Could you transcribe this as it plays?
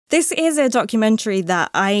This is a documentary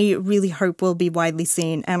that I really hope will be widely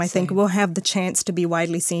seen, and I think will have the chance to be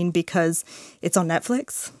widely seen because it's on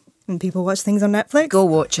Netflix, and people watch things on Netflix. Go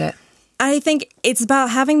watch it. I think it's about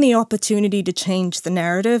having the opportunity to change the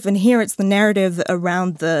narrative, and here it's the narrative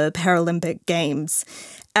around the Paralympic Games.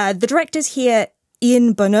 The directors here,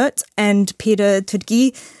 Ian Burnett and Peter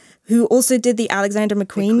Tudgi, who also did the Alexander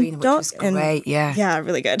McQueen doc. Which was great, yeah. Yeah,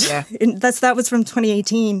 really good. Yeah. That was from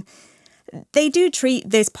 2018. They do treat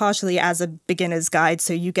this partially as a beginner's guide,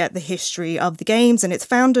 so you get the history of the Games, and its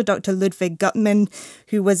founder, Dr. Ludwig Guttmann,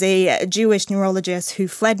 who was a Jewish neurologist who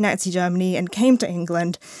fled Nazi Germany and came to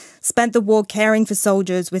England, spent the war caring for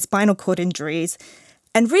soldiers with spinal cord injuries,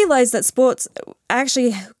 and realized that sports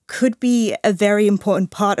actually could be a very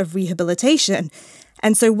important part of rehabilitation.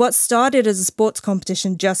 And so what started as a sports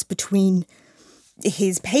competition just between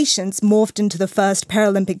his patients morphed into the first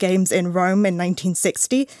Paralympic Games in Rome in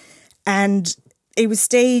 1960. And it was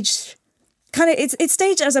staged it's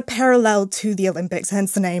staged as a parallel to the Olympics,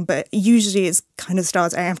 hence the name, but usually it kind of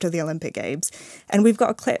starts after the Olympic Games. And we've got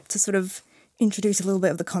a clip to sort of introduce a little bit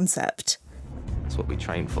of the concept. It's what we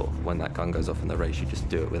train for. When that gun goes off in the race, you just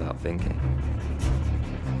do it without thinking.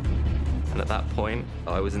 And at that point,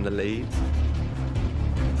 I was in the lead.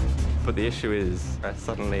 But the issue is, I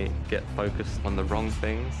suddenly get focused on the wrong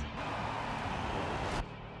things.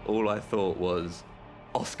 All I thought was,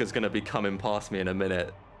 Oscar's going to be coming past me in a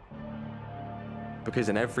minute. Because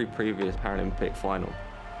in every previous Paralympic final,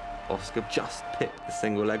 Oscar just picked the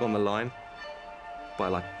single leg on the line by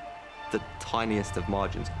like the tiniest of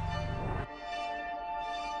margins.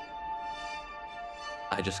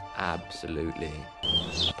 I just absolutely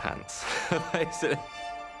pants, basically.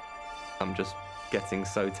 I'm just getting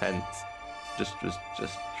so tense, just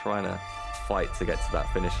trying to fight to get to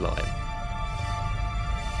that finish line.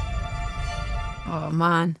 Oh,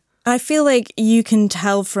 man. I feel like you can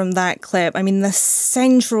tell from that clip, I mean, the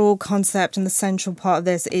central concept and the central part of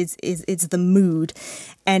this is the mood.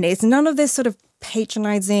 And it's none of this sort of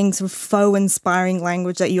patronizing, sort of faux inspiring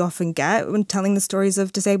language that you often get when telling the stories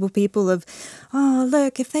of disabled people of, oh,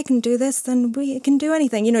 look, if they can do this, then we can do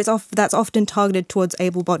anything. You know, that's often targeted towards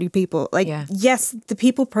able-bodied people. Like, yes, the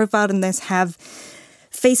people profiled in this have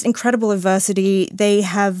faced incredible adversity. They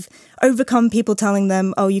have overcome people telling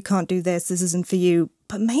them, oh, you can't do this isn't for you.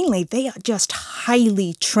 But mainly, they are just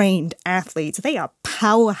highly trained athletes. They are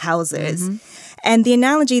powerhouses. Mm-hmm. And the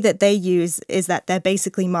analogy that they use is that they're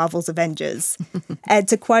basically Marvel's Avengers. And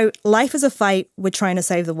to quote, life is a fight, we're trying to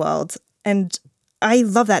save the world. And I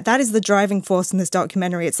love that. That is the driving force in this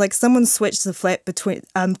documentary. It's like someone switched the flip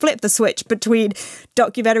the switch between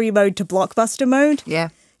documentary mode to blockbuster mode. Yeah.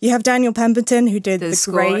 You have Daniel Pemberton, who did the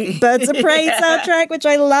great Birds of Prey soundtrack, which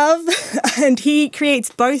I love. And he creates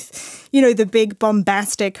both, you know, the big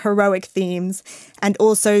bombastic heroic themes and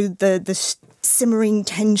also the simmering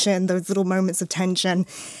tension, those little moments of tension.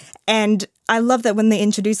 And I love that when they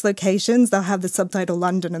introduce locations, they'll have the subtitle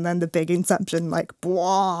London and then the big Inception, like,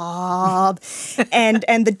 blob. and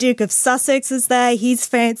the Duke of Sussex is there. He's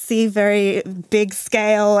fancy, very big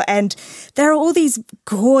scale. And there are all these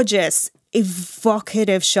gorgeous,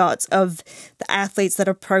 evocative shots of the athletes that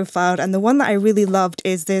are profiled. And the one that I really loved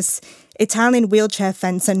is this Italian wheelchair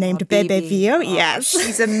fencer named Bebe Vio. Yes.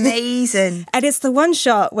 She's amazing. And it's the one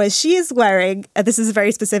shot where she is wearing, this is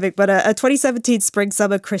very specific, but a 2017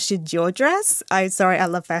 Spring-Summer Christian Dior dress. I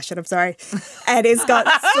love fashion, I'm sorry. And it's got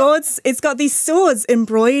swords, it's got these swords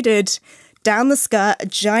embroidered down the skirt, a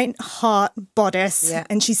giant heart bodice. Yeah.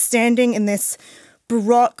 And she's standing in this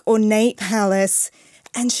Baroque ornate palace.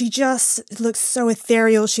 And she just looks so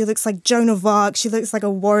ethereal. She looks like Joan of Arc. She looks like a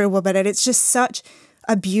warrior woman. And it's just such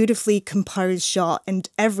a beautifully composed shot. And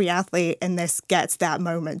every athlete in this gets that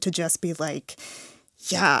moment to just be like,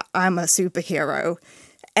 yeah, I'm a superhero.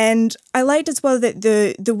 And I liked as well that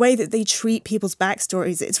the way that they treat people's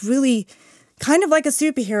backstories, it's really kind of like a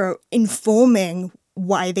superhero informing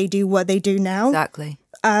why they do what they do now. Exactly.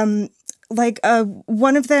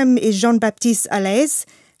 One of them is Jean-Baptiste Allais.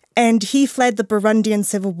 And he fled the Burundian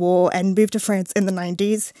Civil War and moved to France in the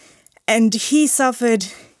 90s. And he suffered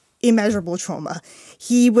immeasurable trauma.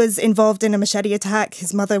 He was involved in a machete attack.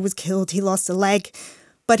 His mother was killed. He lost a leg.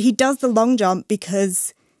 But he does the long jump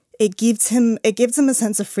because it gives him a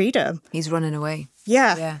sense of freedom. He's running away.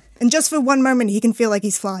 Yeah. And just for one moment, he can feel like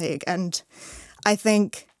he's flying. And I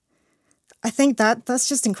think that's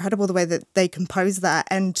just incredible, the way that they compose that.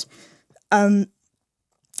 And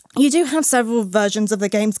You do have several versions of the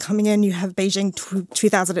games coming in. You have Beijing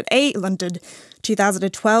 2008, London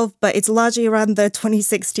 2012, but it's largely around the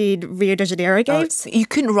 2016 Rio de Janeiro Games. You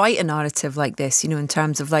couldn't write a narrative like this, in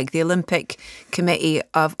terms of like the Olympic Committee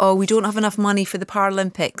of, oh, we don't have enough money for the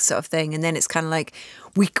Paralympics sort of thing. And then it's kind of like,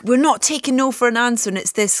 we're not taking no for an answer. And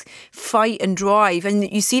it's this fight and drive.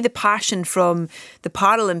 And you see the passion from the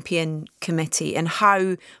Paralympian Committee and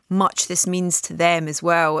how much this means to them as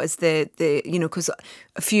well as because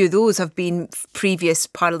a few of those have been previous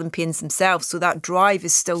Paralympians themselves. So that drive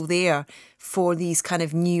is still there for these kind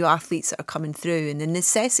of new athletes that are coming through, and the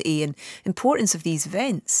necessity and importance of these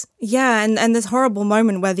events. Yeah, and this horrible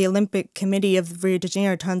moment where the Olympic Committee of Rio de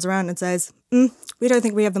Janeiro turns around and says, we don't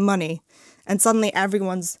think we have the money. And suddenly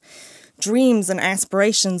everyone's dreams and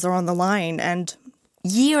aspirations are on the line. And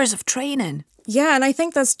years of training. Yeah, and I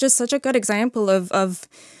think that's just such a good example of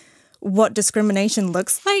what discrimination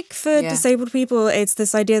looks like for disabled people. It's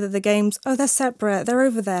this idea that the games, they're separate, they're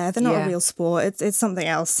over there, they're not a real sport, it's something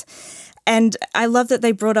else. And I love that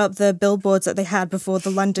they brought up the billboards that they had before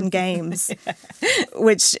the London Games,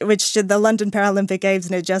 which the London Paralympic Games,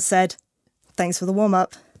 and it just said, thanks for the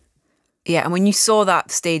warm-up. Yeah, and when you saw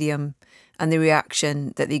that stadium and the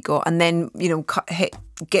reaction that they got, and then,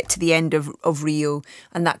 get to the end of Rio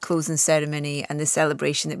and that closing ceremony and the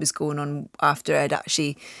celebration that was going on after it had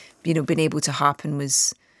actually, been able to happen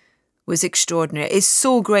was extraordinary. It's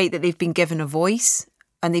so great that they've been given a voice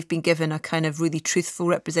and they've been given a kind of really truthful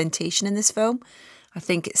representation in this film. I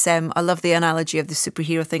think it's I love the analogy of the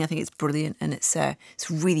superhero thing. I think it's brilliant, and it's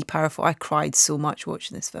really powerful. I cried so much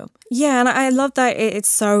watching this film. Yeah, and I love that it's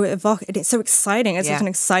so evocative. It's so exciting. It's such an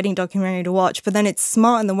exciting documentary to watch. But then it's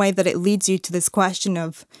smart in the way that it leads you to this question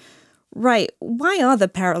of, right, why are the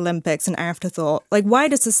Paralympics an afterthought? Like, why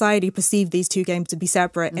does society perceive these two games to be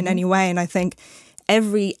separate in any way? And I think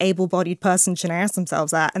every able-bodied person should ask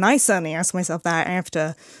themselves that. And I certainly asked myself that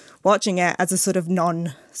after watching it as a sort of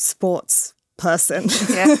non-sports person.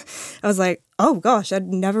 Yeah. I was like, oh gosh, I'd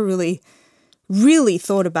never really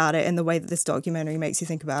thought about it in the way that this documentary makes you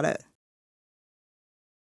think about it.